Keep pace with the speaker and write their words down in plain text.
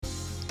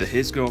The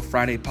His Go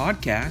Friday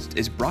podcast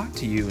is brought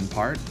to you in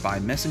part by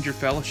Messenger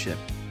Fellowship,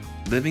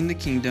 living the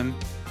kingdom,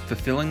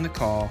 fulfilling the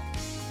call,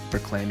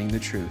 proclaiming the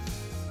truth.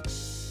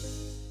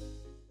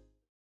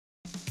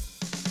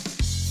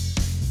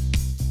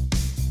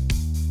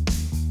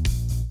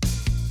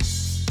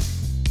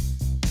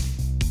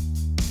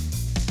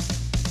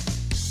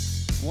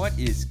 What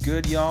is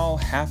good, y'all?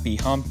 Happy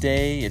hump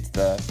day.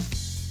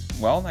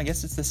 I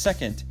guess it's the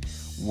second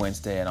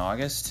Wednesday in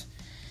August,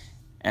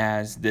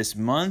 as this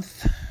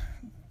month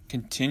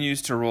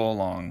continues to roll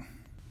along.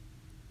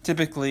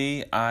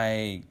 Typically,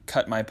 I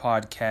cut my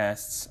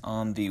podcasts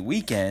on the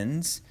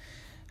weekends.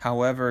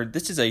 However,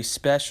 this is a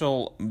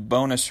special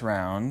bonus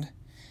round,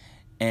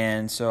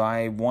 and so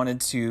I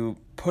wanted to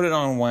put it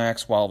on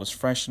wax while it was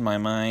fresh in my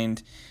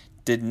mind.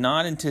 Did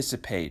not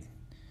anticipate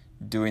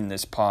doing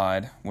this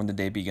pod when the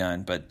day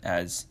begun, but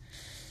as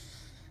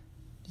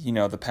you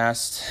know, the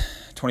past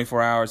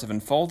 24 hours have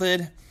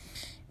unfolded,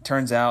 it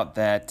turns out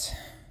that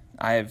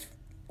I've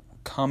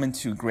come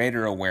into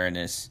greater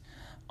awareness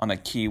on a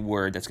key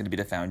word that's going to be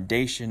the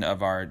foundation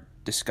of our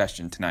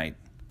discussion tonight.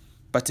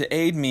 But to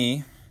aid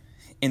me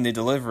in the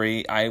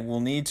delivery, I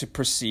will need to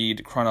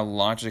proceed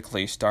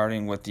chronologically,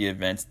 starting with the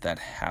events that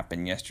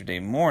happened yesterday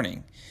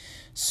morning.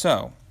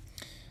 So,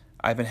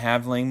 I've been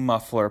having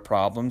muffler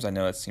problems. I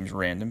know it seems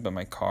random, but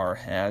my car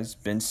has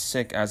been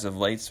sick as of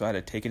late, so I had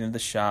to take it into the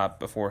shop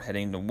before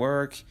heading to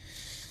work.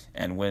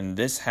 And when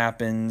this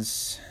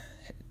happens,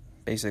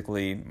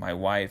 basically my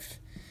wife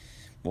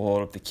will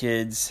load up the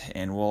kids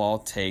and we'll all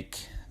take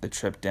the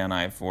trip down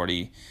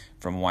I-40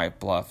 from White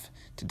Bluff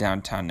to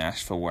downtown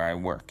Nashville where I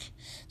work.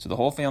 So the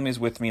whole family is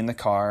with me in the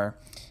car,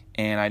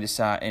 and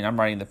I'm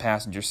riding the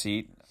passenger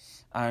seat.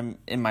 I'm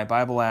in my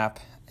Bible app,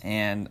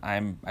 and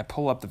I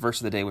pull up the verse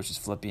of the day, which is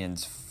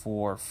Philippians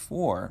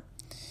 4:4.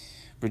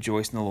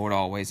 Rejoice in the Lord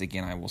always.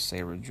 Again, I will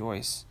say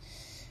rejoice.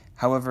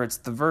 However, it's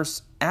the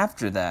verse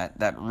after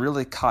that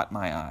really caught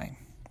my eye.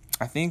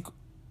 I think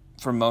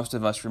for most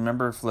of us,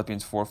 remember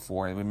Philippians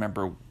 4:4, and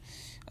remember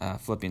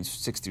Philippians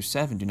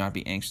 6-7, do not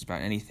be anxious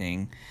about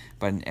anything,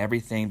 but in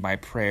everything by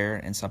prayer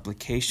and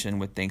supplication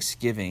with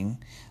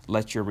thanksgiving,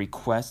 let your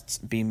requests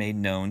be made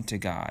known to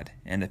God,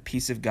 and the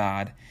peace of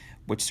God,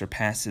 which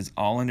surpasses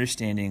all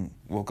understanding,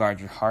 will guard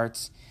your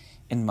hearts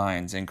and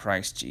minds in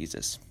Christ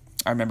Jesus.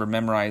 I remember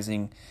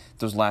memorizing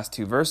those last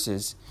two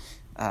verses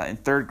in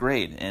third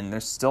grade, and they're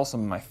still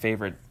some of my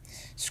favorite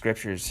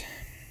scriptures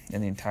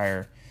in the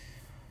entire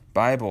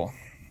Bible.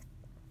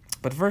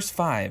 But verse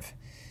 5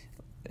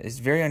 is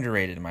very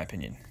underrated in my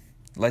opinion.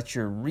 Let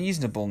your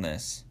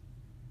reasonableness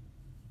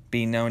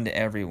be known to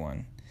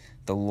everyone.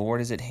 The Lord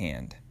is at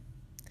hand.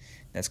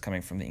 That's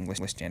coming from the English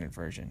Standard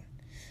Version.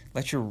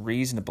 Let your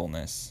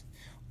reasonableness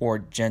or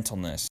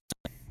gentleness,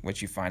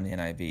 which you find in the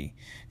NIV,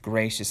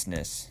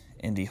 graciousness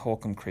in the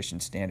Holcomb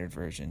Christian Standard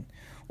Version,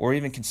 or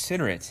even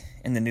considerate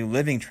in the New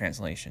Living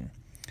Translation.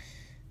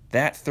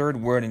 That third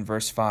word in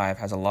verse 5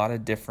 has a lot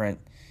of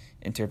different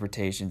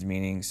interpretations,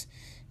 meanings,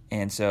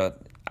 and so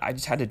I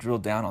just had to drill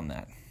down on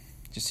that,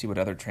 just see what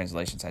other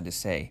translations had to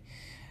say.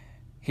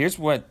 Here's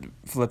what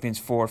Philippians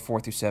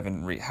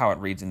 4:4-7, how it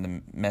reads in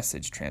the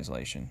Message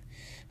translation.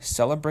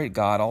 Celebrate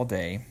God all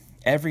day,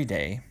 every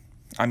day.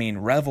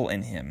 Revel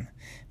in Him.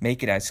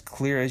 Make it as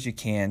clear as you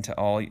can to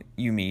all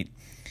you meet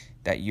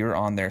that you're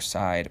on their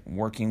side,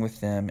 working with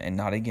them and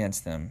not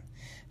against them.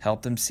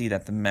 Help them see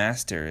that the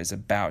Master is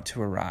about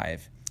to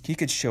arrive. He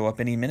could show up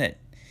any minute.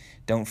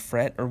 Don't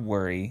fret or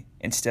worry.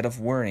 Instead of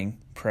worrying,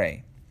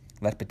 pray.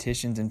 Let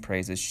petitions and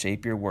praises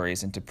shape your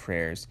worries into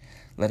prayers,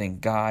 letting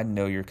God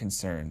know your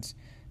concerns.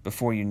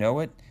 Before you know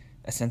it,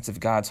 a sense of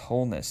God's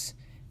wholeness,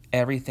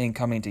 everything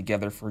coming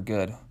together for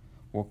good,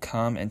 will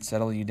come and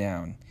settle you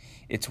down.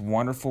 It's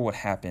wonderful what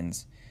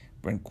happens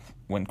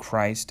when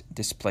Christ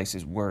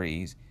displaces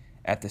worries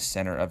at the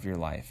center of your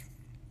life.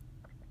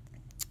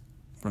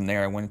 From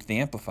there, I went into the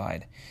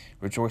Amplified.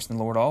 Rejoice in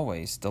the Lord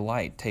always.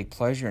 Delight. Take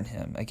pleasure in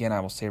Him. Again,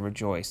 I will say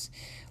rejoice.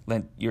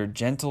 Let your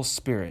gentle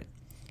spirit,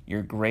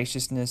 your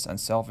graciousness,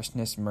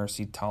 unselfishness,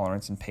 mercy,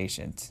 tolerance, and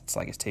patience. It's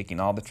like it's taking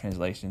all the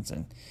translations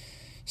and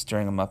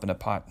stirring them up in a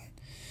pot.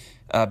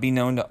 Be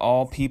known to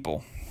all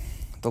people.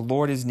 The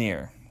Lord is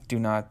near. Do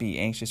not be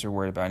anxious or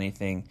worried about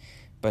anything,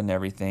 but in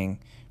everything,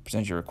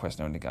 present your request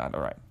known to God.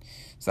 All right,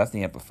 so that's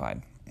the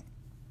Amplified.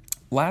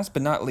 Last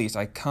but not least,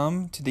 I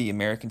come to the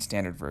American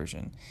Standard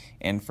Version.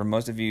 And for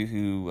most of you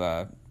who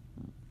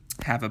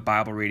have a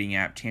Bible reading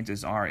app,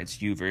 chances are it's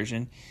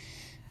YouVersion.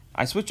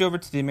 I switch over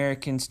to the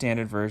American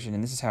Standard Version,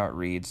 and this is how it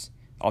reads.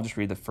 I'll just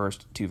read the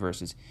first two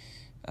verses.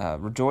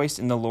 Rejoice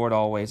in the Lord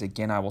always.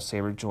 Again, I will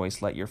say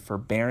rejoice. Let your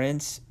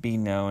forbearance be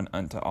known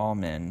unto all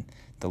men.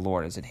 The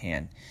Lord is at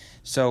hand.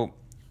 So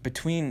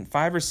between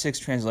 5 or 6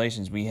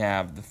 translations, we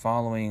have the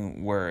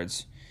following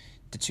words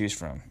to choose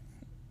from.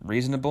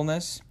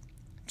 Reasonableness,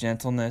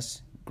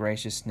 gentleness,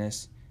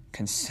 graciousness,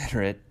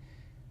 considerate,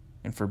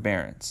 and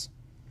forbearance.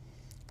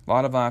 A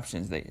lot of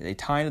options. They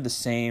tie into the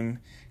same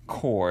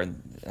core,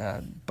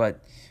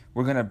 but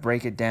we're going to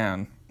break it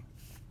down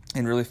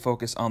and really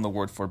focus on the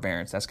word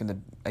forbearance. That's going to,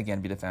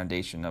 again, be the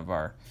foundation of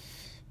our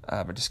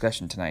of our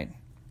discussion tonight.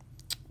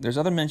 There's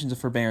other mentions of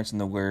forbearance in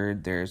the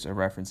Word. There's a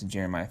reference in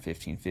Jeremiah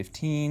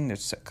 15:15.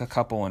 There's a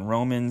couple in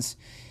Romans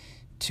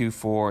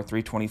 2:4,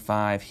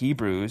 3:25.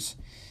 Hebrews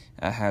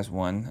has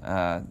one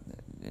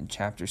in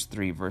chapters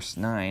 3, verse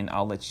 9.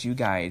 I'll let you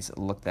guys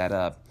look that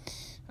up.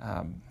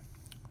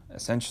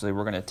 Essentially,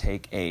 we're going to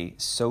take a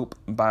SOAP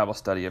Bible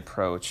study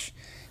approach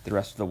the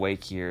rest of the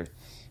week here,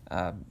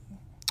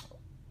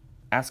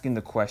 asking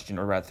the question,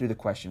 or rather through the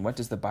question, what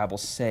does the Bible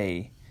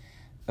say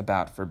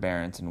about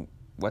forbearance, and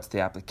what's the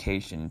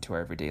application to our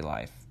everyday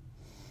life?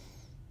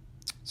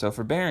 So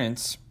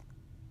forbearance,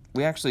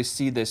 we actually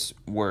see this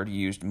word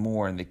used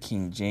more in the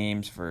King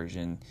James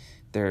Version.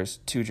 There's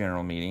two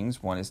general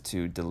meanings. One is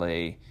to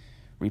delay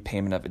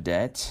repayment of a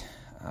debt.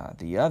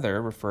 The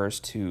other refers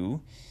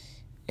to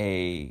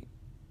a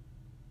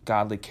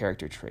godly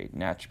character trait,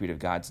 an attribute of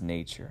God's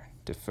nature.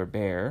 To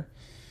forbear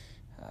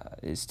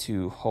is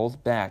to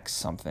hold back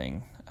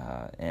something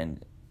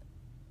and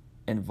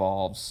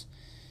involves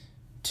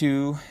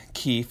two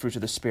key fruits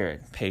of the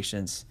Spirit,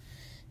 patience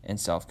and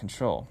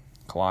self-control.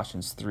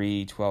 Colossians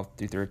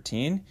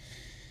 3:12-13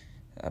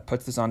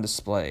 puts this on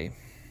display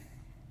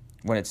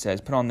when it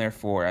says, "Put on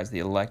therefore as the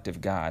elect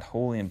of God,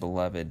 holy and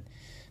beloved,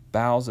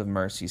 bowels of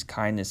mercies,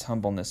 kindness,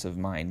 humbleness of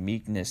mind,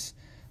 meekness,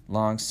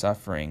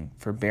 long-suffering,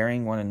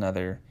 forbearing one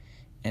another,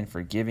 and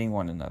forgiving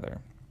one another."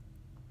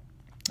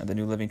 The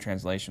New Living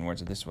Translation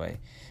words it this way: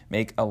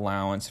 "Make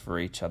allowance for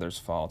each other's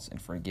faults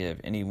and forgive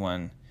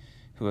anyone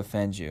who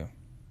offends you."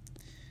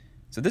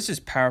 So this is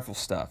powerful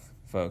stuff,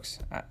 folks.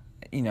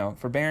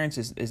 Forbearance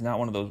is not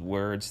one of those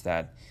words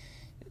that,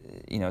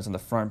 is on the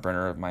front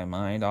burner of my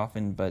mind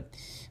often, but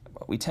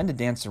we tend to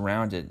dance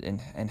around it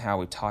in how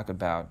we talk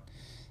about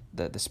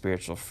the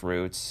spiritual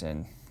fruits,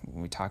 and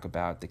when we talk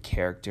about the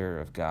character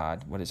of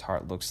God, what his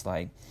heart looks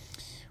like.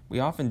 We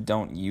often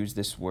don't use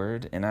this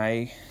word, and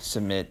I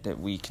submit that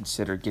we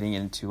consider getting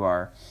into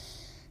our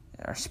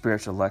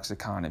spiritual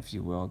lexicon, if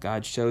you will.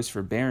 God shows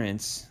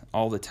forbearance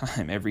all the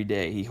time, every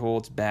day. He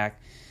holds back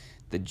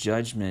the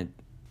judgment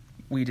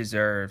we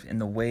deserve in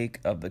the wake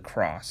of the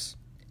cross,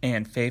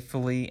 and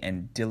faithfully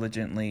and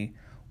diligently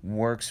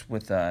works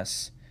with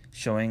us,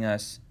 showing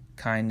us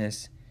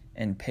kindness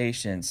and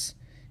patience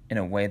in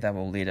a way that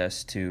will lead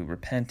us to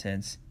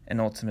repentance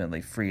and ultimately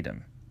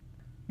freedom.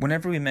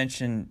 Whenever we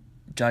mention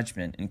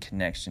judgment in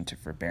connection to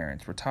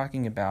forbearance, we're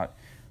talking about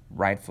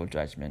rightful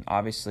judgment.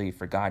 Obviously,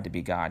 for God to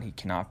be God, he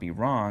cannot be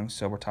wrong,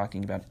 so we're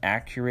talking about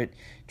accurate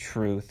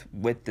truth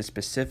with the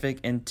specific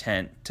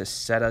intent to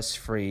set us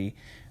free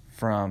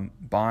from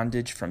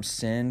bondage, from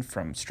sin,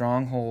 from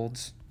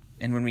strongholds.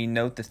 And when we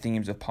note the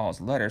themes of Paul's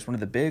letters, one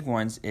of the big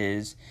ones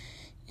is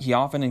he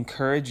often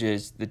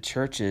encourages the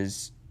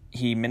churches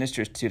he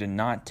ministers to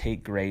not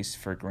take grace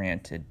for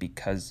granted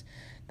because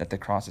that the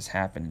cross has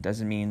happened. It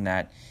doesn't mean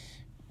that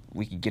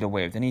we could get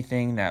away with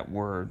anything, that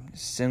we're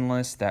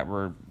sinless, that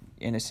we're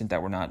innocent,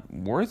 that we're not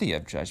worthy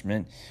of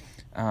judgment.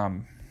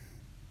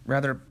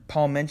 Rather,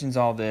 Paul mentions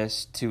all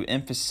this to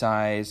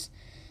emphasize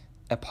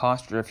a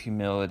posture of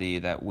humility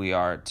that we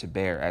are to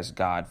bear as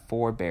God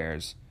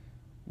forbears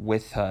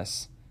with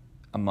us,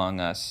 among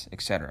us,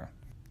 etc.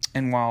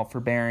 And while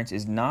forbearance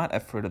is not a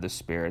fruit of the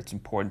Spirit, it's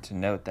important to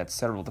note that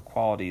several of the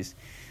qualities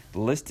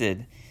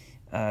listed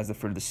as the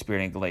fruit of the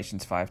Spirit in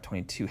Galatians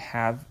 5:22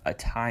 have a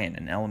tie-in,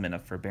 an element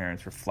of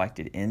forbearance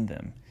reflected in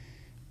them,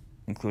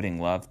 including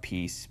love,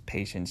 peace,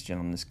 patience,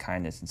 gentleness,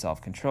 kindness, and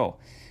self-control.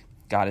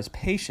 God is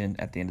patient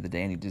at the end of the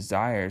day, and he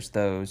desires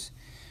those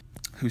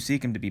who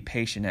seek him to be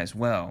patient as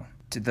well.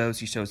 To those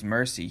he shows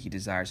mercy, he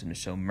desires them to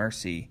show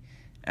mercy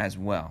as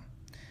well.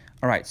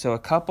 All right, so a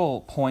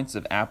couple points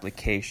of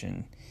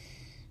application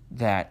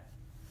that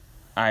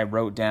I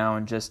wrote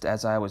down just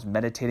as I was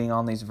meditating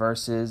on these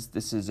verses.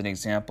 This is an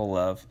example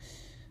of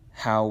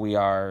how we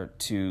are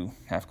to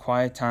have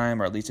quiet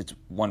time, or at least it's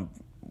one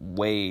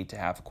way to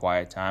have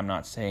quiet time. I'm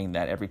not saying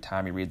that every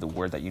time you read the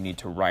word that you need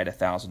to write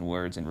 1,000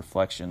 words in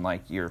reflection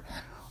like you're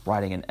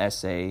writing an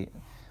essay,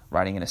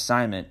 writing an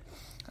assignment.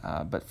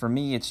 But for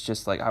me, it's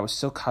just like I was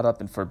so caught up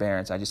in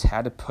forbearance, I just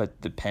had to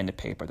put the pen to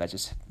paper. That's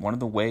just one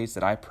of the ways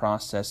that I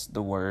process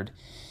the word.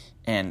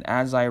 And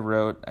as I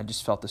wrote, I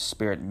just felt the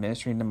Spirit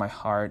ministering to my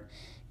heart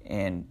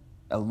and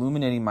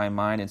illuminating my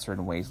mind in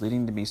certain ways,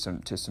 leading to me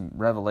to some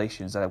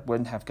revelations that I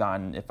wouldn't have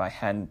gotten if I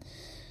hadn't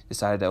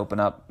decided to open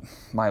up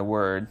my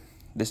word.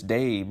 This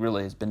day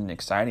really has been an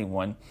exciting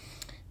one.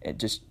 It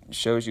just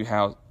shows you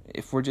how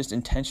if we're just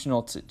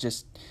intentional to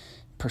just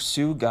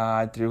pursue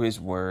God through his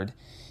word,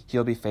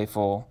 he'll be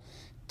faithful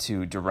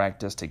to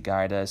direct us, to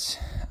guide us.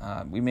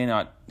 We may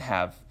not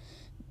have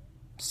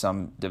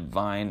some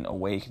divine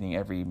awakening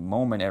every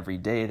moment, every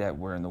day that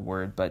we're in the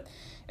word, but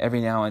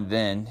every now and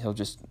then he'll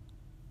just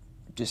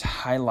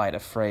highlight a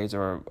phrase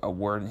or a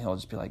word, and he'll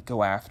just be like,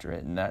 go after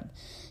it. And that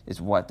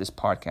is what this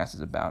podcast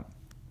is about.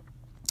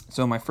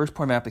 So my first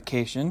point of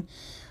application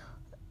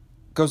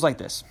goes like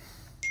this.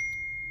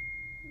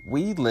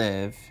 We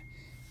live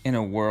in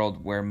a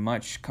world where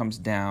much comes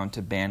down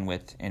to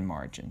bandwidth and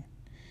margin.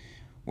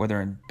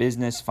 Whether in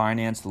business,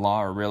 finance,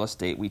 law, or real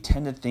estate, we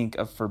tend to think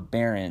of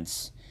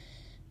forbearance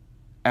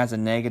as a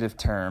negative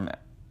term,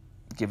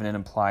 given it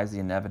implies the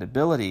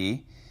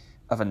inevitability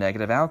of a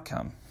negative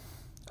outcome,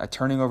 a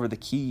turning over the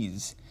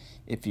keys,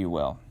 if you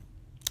will.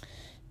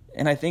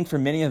 And I think for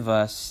many of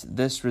us,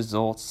 this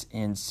results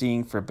in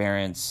seeing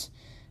forbearance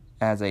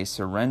as a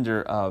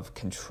surrender of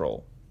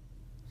control,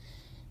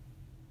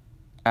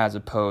 as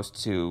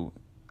opposed to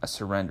a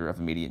surrender of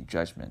immediate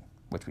judgment,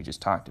 which we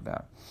just talked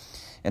about.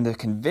 And the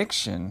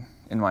conviction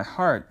in my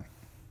heart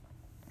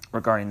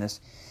regarding this,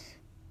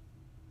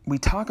 we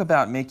talk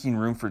about making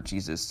room for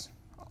Jesus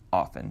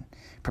often.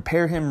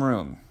 Prepare him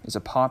room is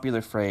a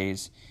popular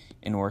phrase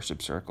in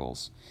worship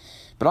circles.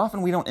 But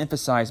often we don't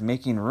emphasize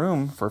making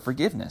room for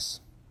forgiveness.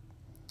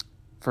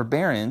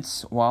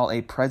 Forbearance, while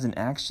a present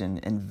action,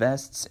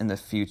 invests in the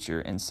future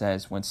and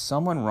says, when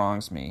someone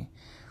wrongs me,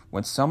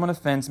 when someone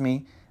offends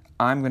me,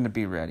 I'm going to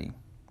be ready.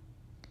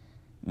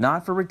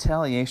 Not for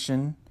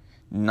retaliation,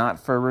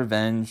 not for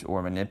revenge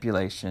or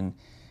manipulation,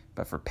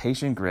 but for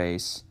patient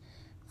grace,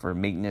 for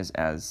meekness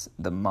as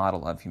the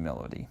model of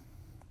humility.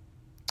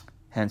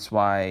 Hence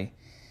why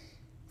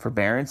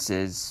forbearance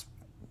is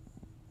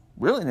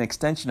really an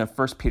extension of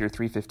 1 Peter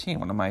 3:15,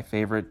 one of my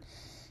favorite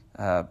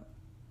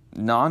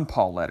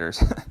non-Paul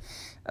letters.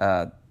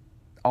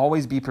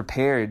 Always be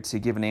prepared to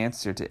give an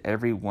answer to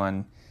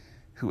everyone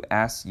who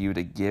asks you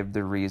to give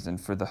the reason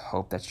for the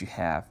hope that you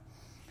have.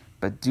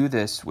 But do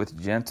this with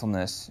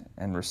gentleness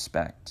and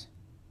respect.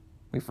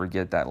 We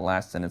forget that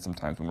last sentence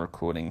sometimes when we're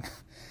quoting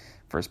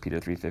 1 Peter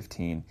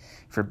 3:15.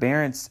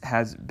 Forbearance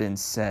has been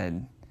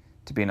said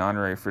to be an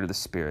honorary fruit of the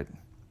Spirit.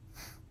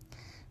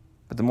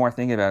 But the more I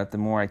think about it, the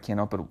more I can't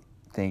help but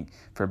think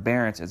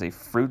forbearance is a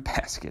fruit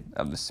basket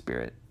of the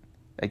Spirit.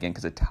 Again,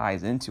 because it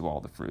ties into all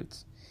the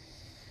fruits.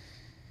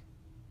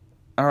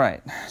 All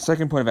right,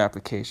 second point of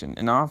application.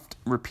 An oft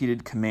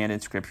repeated command in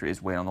Scripture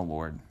is wait on the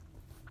Lord.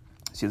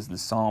 See this in the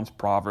Psalms,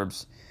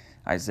 Proverbs,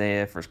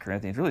 Isaiah, 1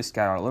 Corinthians, really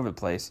scattered all over the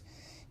place.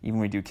 Even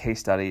when we do case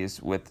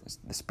studies with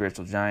the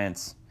spiritual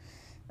giants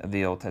of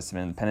the Old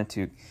Testament and the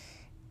Pentateuch,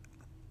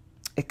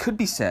 it could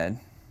be said,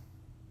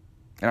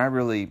 and I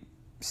really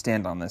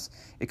stand on this,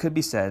 it could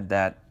be said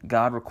that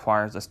God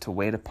requires us to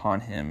wait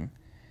upon him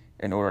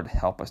in order to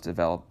help us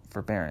develop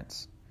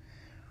forbearance.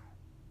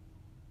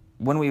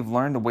 When we've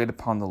learned to wait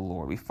upon the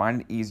Lord, we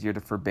find it easier to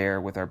forbear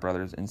with our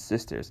brothers and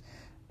sisters.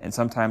 And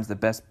sometimes the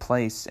best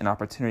place and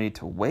opportunity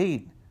to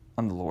wait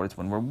on the Lord is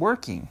when we're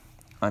working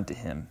unto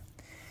him.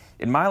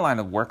 In my line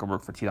of work, I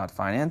work for T-Dot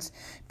Finance.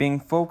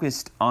 Being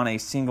focused on a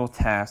single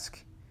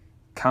task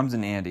comes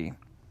in handy,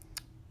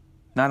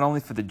 not only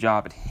for the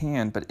job at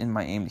hand, but in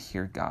my aim to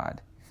hear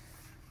God.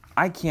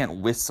 I can't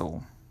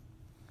whistle,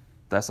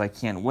 thus I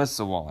can't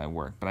whistle while I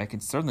work, but I can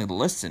certainly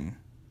listen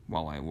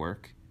while I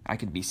work. I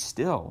can be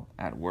still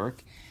at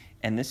work,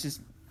 and this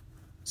is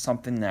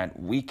something that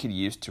we could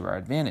use to our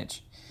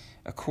advantage.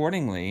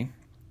 Accordingly,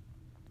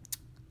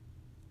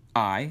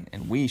 I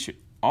and we should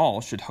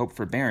hope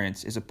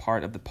forbearance is a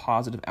part of the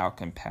positive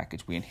outcome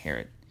package we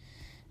inherit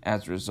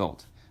as a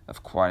result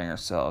of quieting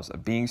ourselves,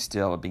 of being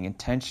still, of being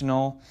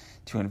intentional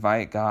to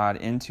invite God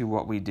into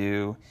what we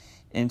do,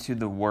 into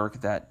the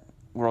work that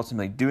we're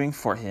ultimately doing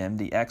for him,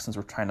 the excellence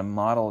we're trying to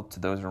model to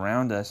those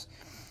around us.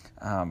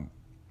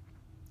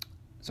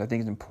 So I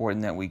think it's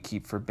important that we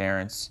keep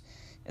forbearance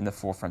in the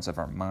forefronts of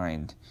our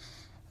mind,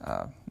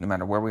 no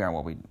matter where we are and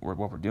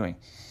what we're doing.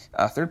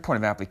 Third point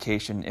of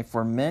application, if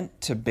we're meant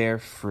to bear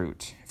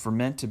fruit, if we're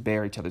meant to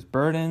bear each other's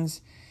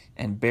burdens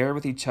and bear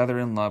with each other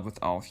in love with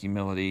all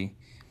humility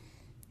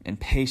and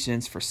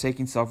patience,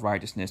 forsaking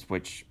self-righteousness,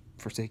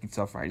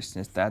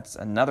 that's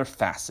another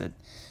facet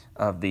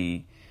of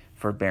the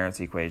forbearance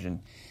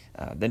equation,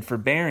 then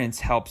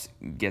forbearance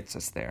gets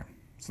us there.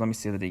 So let me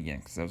say that again,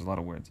 because that was a lot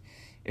of words.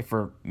 If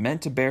we're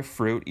meant to bear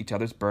fruit, each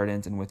other's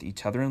burdens, and with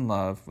each other in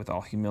love, with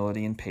all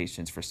humility and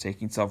patience,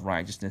 forsaking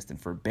self-righteousness, then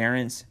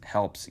forbearance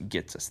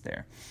gets us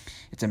there.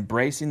 It's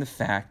embracing the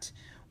fact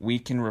we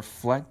can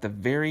reflect the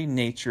very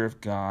nature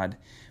of God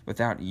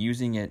without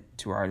using it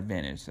to our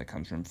advantage. That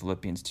comes from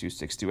Philippians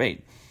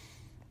 2:6-8.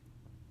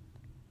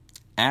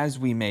 As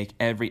we make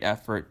every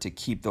effort to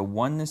keep the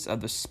oneness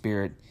of the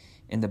Spirit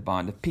in the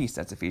bond of peace.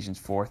 That's Ephesians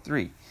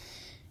 4:3.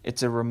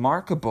 It's a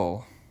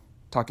remarkable,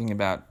 talking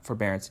about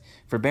forbearance.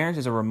 Forbearance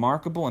is a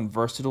remarkable and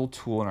versatile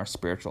tool in our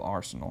spiritual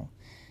arsenal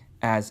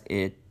as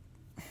it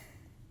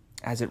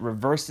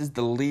reverses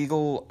the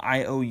legal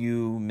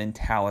IOU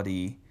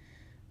mentality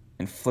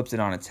and flips it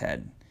on its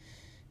head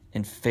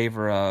in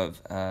favor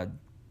of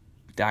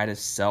die to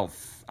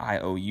self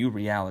IOU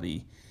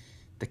reality,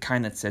 the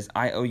kind that says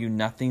I owe you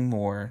nothing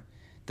more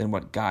than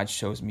what God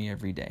shows me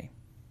every day.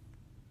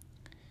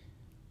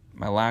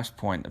 My last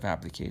point of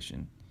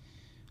application.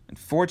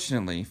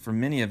 Unfortunately, for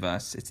many of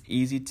us, it's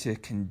easy to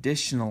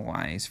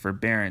conditionalize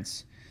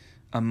forbearance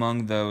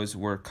among those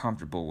we're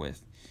comfortable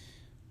with.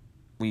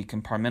 We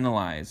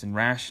compartmentalize and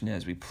ration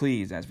as we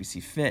please, as we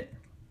see fit.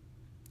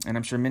 And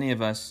I'm sure many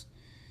of us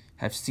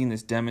have seen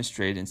this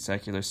demonstrated in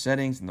secular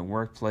settings, in the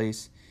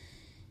workplace,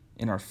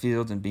 in our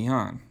fields, and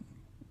beyond.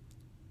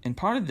 And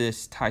part of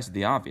this ties to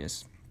the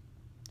obvious.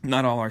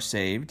 Not all are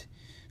saved.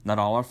 Not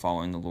all are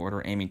following the Lord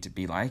or aiming to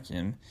be like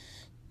him.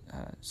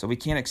 So we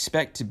can't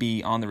expect to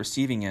be on the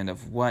receiving end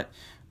of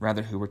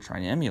who we're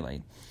trying to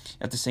emulate.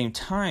 At the same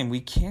time, we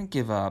can't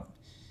give up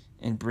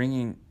in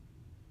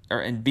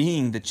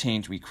being the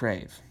change we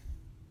crave.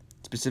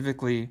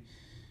 Specifically,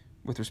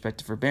 with respect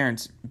to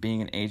forbearance,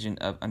 being an agent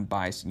of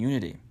unbiased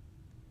unity.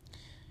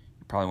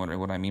 You're probably wondering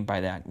what I mean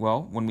by that.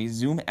 Well, when we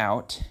zoom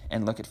out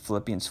and look at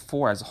Philippians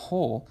 4 as a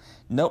whole,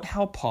 note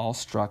how Paul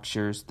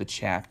structures the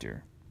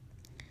chapter.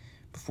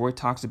 Before he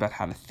talks about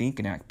how to think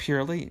and act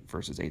purely,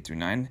 verses 8 through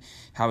 9,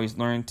 how he's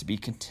learned to be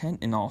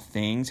content in all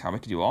things, how we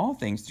can do all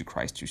things through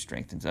Christ who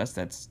strengthens us,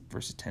 that's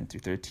verses 10 through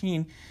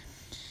 13,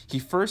 he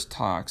first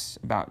talks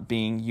about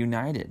being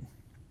united.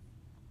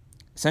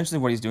 Essentially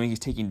what he's doing, he's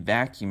taking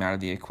vacuum out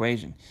of the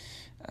equation.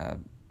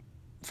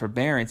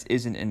 Forbearance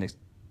isn't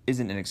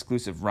an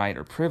exclusive right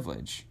or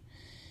privilege,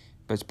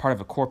 but it's part of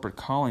a corporate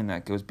calling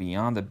that goes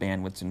beyond the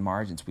bandwidths and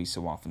margins we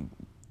so often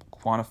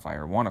quantify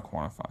or want to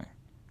quantify.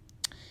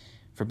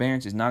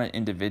 Forbearance is not an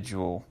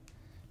individual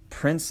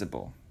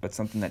principle, but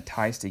something that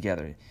ties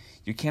together.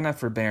 You can't have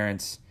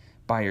forbearance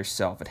by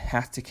yourself. It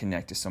has to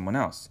connect to someone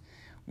else,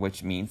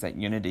 which means that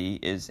unity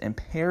is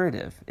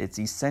imperative. It's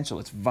essential.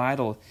 It's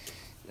vital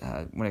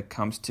when it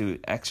comes to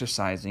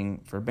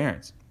exercising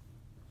forbearance.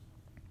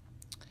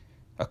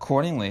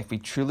 Accordingly, if we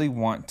truly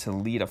want to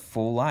lead a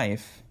full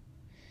life,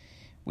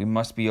 we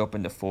must be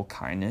open to full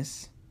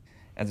kindness,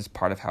 as is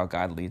part of how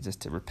God leads us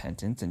to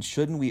repentance. And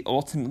shouldn't we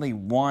ultimately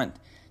want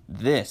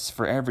this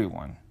for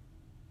everyone?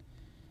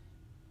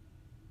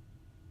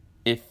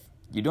 If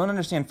you don't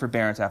understand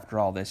forbearance after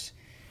all this,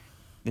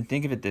 then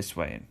think of it this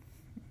way.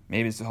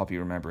 Maybe this will help you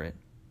remember it.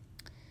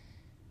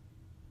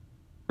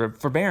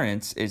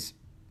 Forbearance is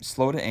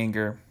slow to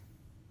anger,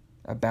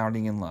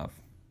 abounding in love.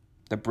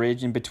 The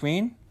bridge in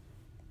between,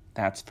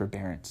 that's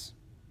forbearance.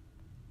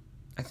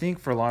 I think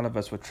for a lot of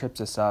us, what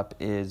trips us up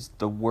is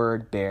the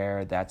word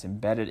bear that's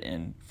embedded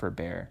in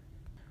forbear.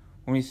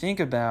 When we think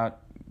about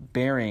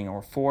bearing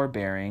or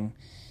forbearing,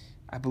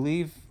 I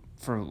believe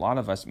for a lot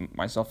of us,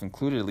 myself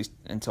included, at least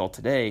until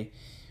today,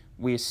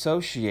 we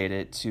associate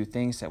it to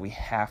things that we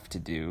have to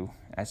do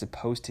as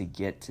opposed to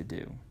get to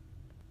do.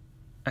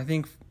 I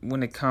think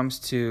when it comes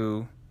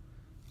to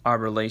our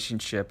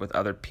relationship with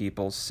other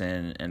people's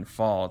sin and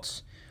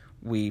faults,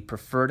 we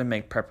prefer to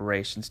make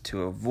preparations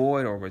to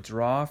avoid or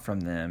withdraw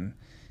from them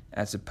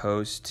as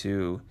opposed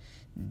to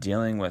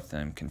dealing with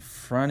them,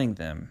 confronting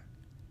them,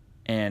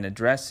 and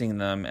addressing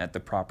them at the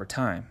proper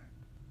time.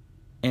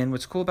 And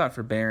what's cool about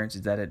forbearance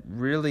is that it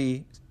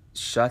really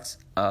shuts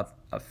up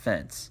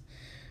offense.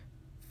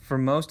 For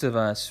most of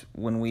us,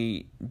 when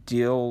we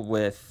deal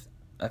with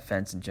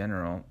offense in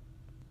general,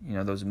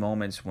 those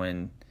moments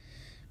when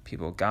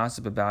people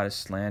gossip about us,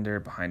 slander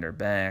behind our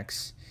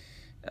backs,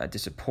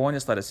 disappoint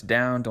us, let us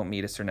down, don't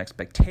meet a certain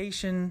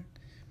expectation,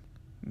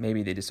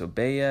 maybe they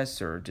disobey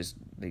us or just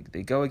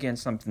they go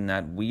against something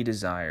that we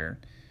desire.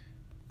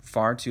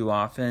 Far too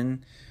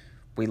often,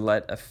 we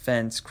let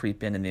offense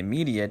creep in the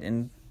immediate,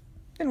 and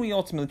then we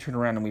ultimately turn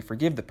around and we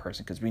forgive the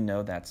person because we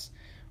know that's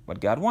what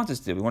God wants us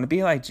to do. We want to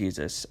be like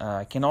Jesus.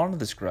 I can't honor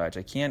this grudge.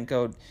 I can't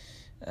go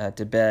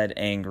to bed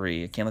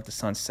angry. I can't let the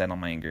sun set on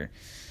my anger.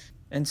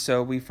 And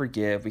so we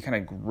forgive. We kind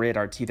of grit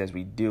our teeth as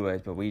we do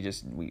it, but we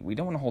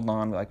don't want to hold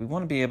on. We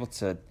want to be able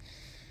to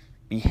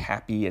be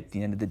happy at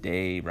the end of the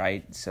day,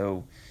 right?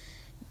 So,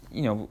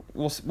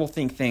 we'll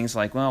think things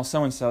like, well,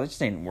 so-and-so, it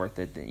just ain't worth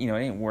it. It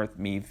ain't worth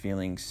me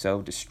feeling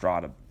so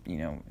distraught.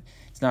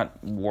 It's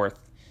not worth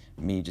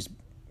me just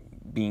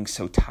being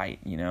so tight,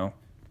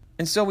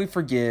 And so we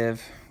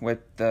forgive with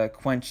the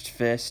quenched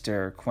fist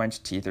or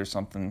quenched teeth or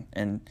something,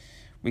 and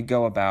we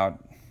go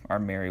about our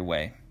merry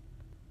way.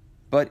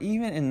 But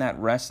even in that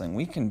wrestling,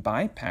 we can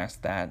bypass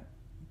that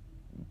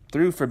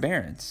through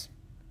forbearance.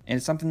 And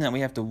it's something that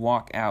we have to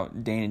walk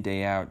out day in,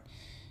 day out,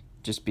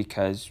 just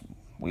because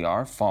we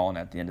are fallen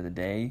at the end of the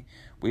day.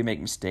 We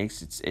make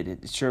mistakes.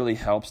 It surely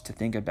helps to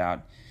think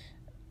about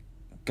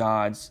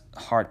God's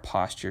heart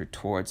posture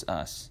towards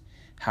us,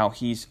 how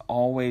he's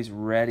always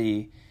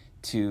ready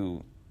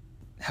to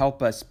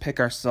help us pick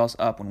ourselves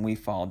up when we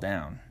fall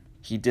down.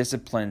 He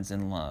disciplines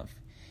in love.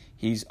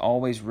 He's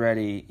always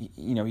ready.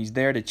 He's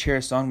there to cheer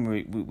us on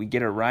when we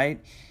get it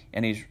right,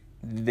 and he's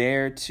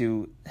there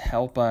to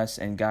help us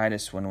and guide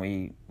us when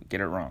we get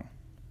it wrong.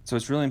 So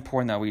it's really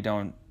important that we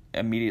don't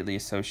immediately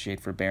associate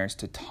forbearance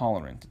to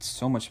tolerance. It's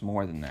so much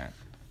more than that.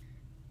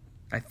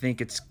 I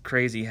think it's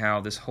crazy how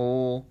this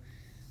whole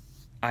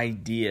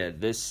idea,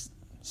 this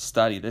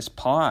study, this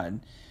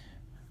pod,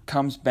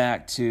 comes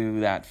back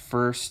to that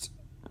first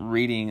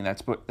reading,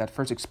 that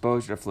first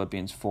exposure to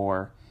Philippians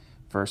 4,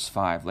 verse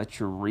 5. Let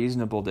your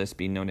reasonableness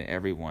be known to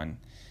everyone.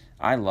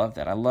 I love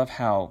that. I love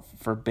how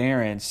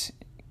forbearance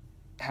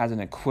has an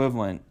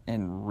equivalent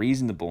in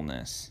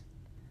reasonableness,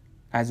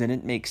 as in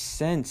it makes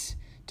sense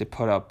to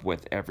put up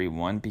with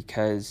everyone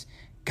because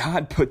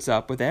God puts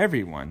up with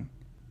everyone.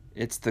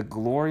 It's the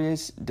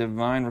glorious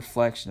divine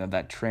reflection of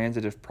that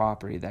transitive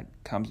property that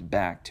comes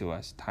back to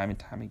us time and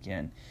time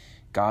again.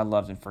 God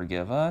loves and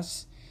forgives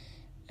us,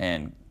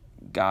 and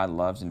God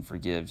loves and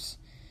forgives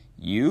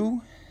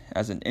you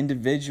as an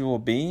individual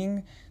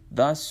being.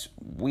 Thus,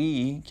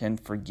 we can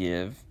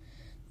forgive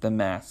the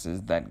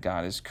masses that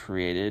God has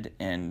created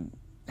and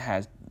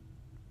has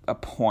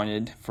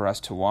appointed for us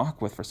to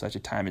walk with for such a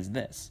time as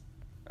this.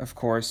 Of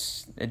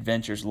course,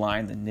 adventures lie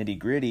in the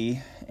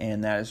nitty-gritty,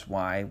 and that is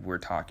why we're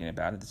talking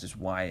about it. This is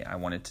why I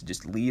wanted to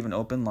just leave an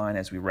open line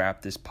as we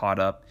wrap this pod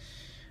up.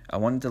 I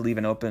wanted to leave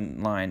an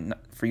open line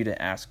for you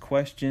to ask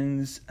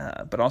questions,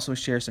 but also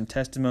share some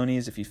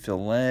testimonies if you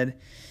feel led.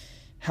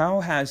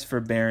 How has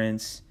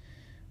forbearance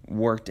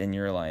worked in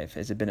your life?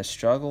 Has it been a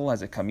struggle?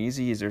 Has it come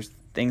easy? Is there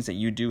things that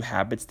you do,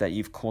 habits that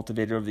you've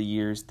cultivated over the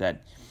years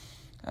that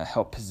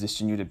help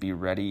position you to be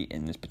ready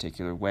in this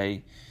particular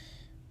way?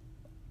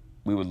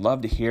 We would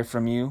love to hear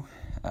from you.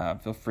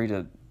 Feel free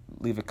to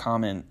leave a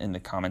comment in the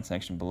comment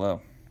section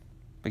below.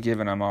 But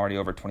given I'm already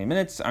over 20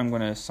 minutes, I'm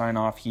going to sign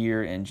off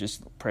here and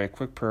just pray a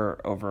quick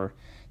prayer over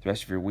the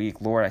rest of your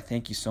week. Lord, I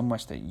thank you so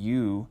much that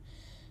you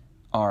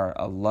are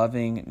a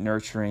loving,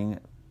 nurturing,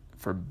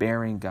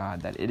 forbearing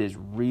God, that it is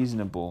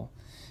reasonable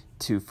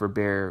to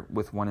forbear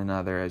with one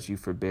another as you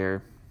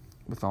forbear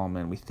with all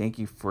men. We thank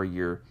you for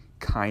your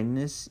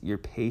kindness, your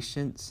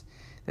patience,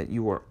 that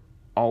you are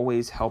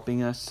always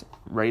helping us,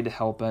 ready to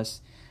help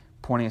us,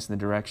 pointing us in the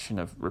direction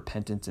of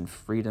repentance and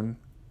freedom.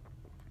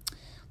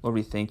 Lord,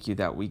 we thank you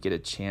that we get a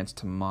chance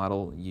to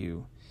model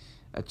you,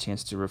 a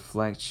chance to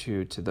reflect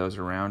you to those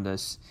around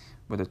us,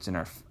 whether it's in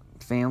our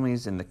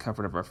families, in the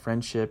comfort of our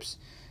friendships,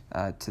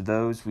 to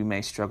those we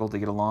may struggle to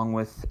get along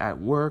with at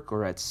work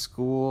or at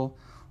school,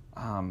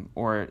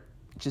 or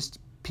just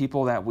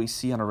people that we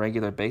see on a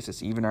regular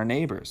basis, even our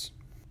neighbors.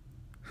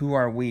 Who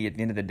are we at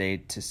the end of the day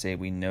to say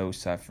we know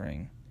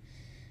suffering?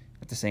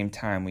 At the same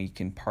time, we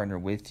can partner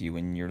with you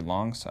in your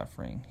long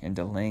suffering and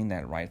delaying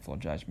that rightful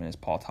judgment, as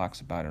Paul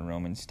talks about in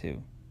Romans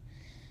 2.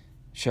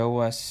 Show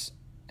us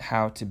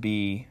how to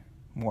be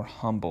more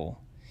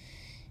humble,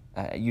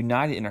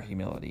 united in our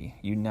humility,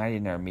 united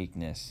in our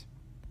meekness.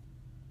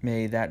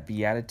 May that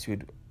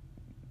beatitude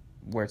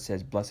where it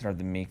says, "Blessed are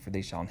the meek, for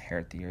they shall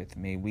inherit the earth,"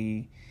 may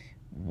we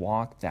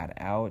walk that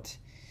out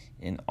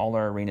in all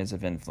our arenas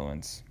of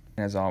influence.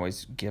 And as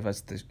always, give us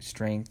the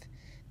strength,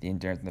 the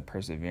endurance, and the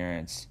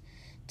perseverance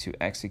to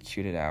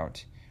execute it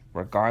out,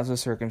 regardless of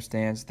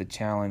circumstance, the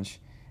challenge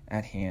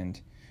at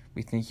hand.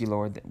 We thank you,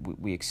 Lord, that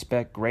we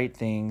expect great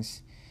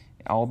things,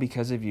 all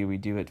because of you. We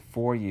do it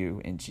for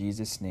you, in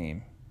Jesus'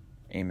 name.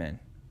 Amen.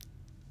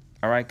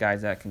 All right,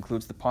 guys, that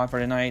concludes the pod for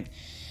tonight.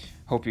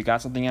 Hope you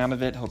got something out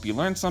of it. Hope you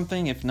learned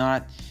something. If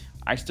not,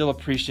 I still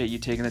appreciate you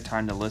taking the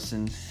time to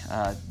listen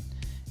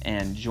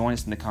and join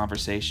us in the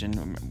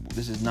conversation.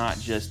 This is not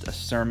just a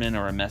sermon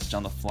or a message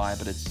on the fly,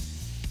 but it's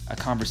a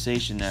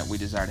conversation that we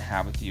desire to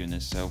have with you in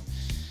this. So,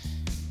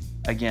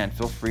 again,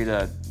 feel free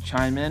to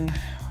chime in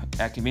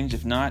at convenience.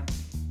 If not,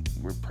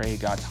 we pray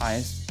God's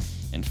highest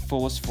and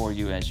fullest for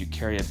you as you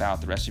carry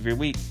about the rest of your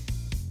week.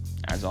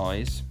 As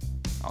always,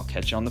 I'll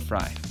catch you on the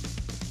fry.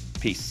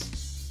 Peace.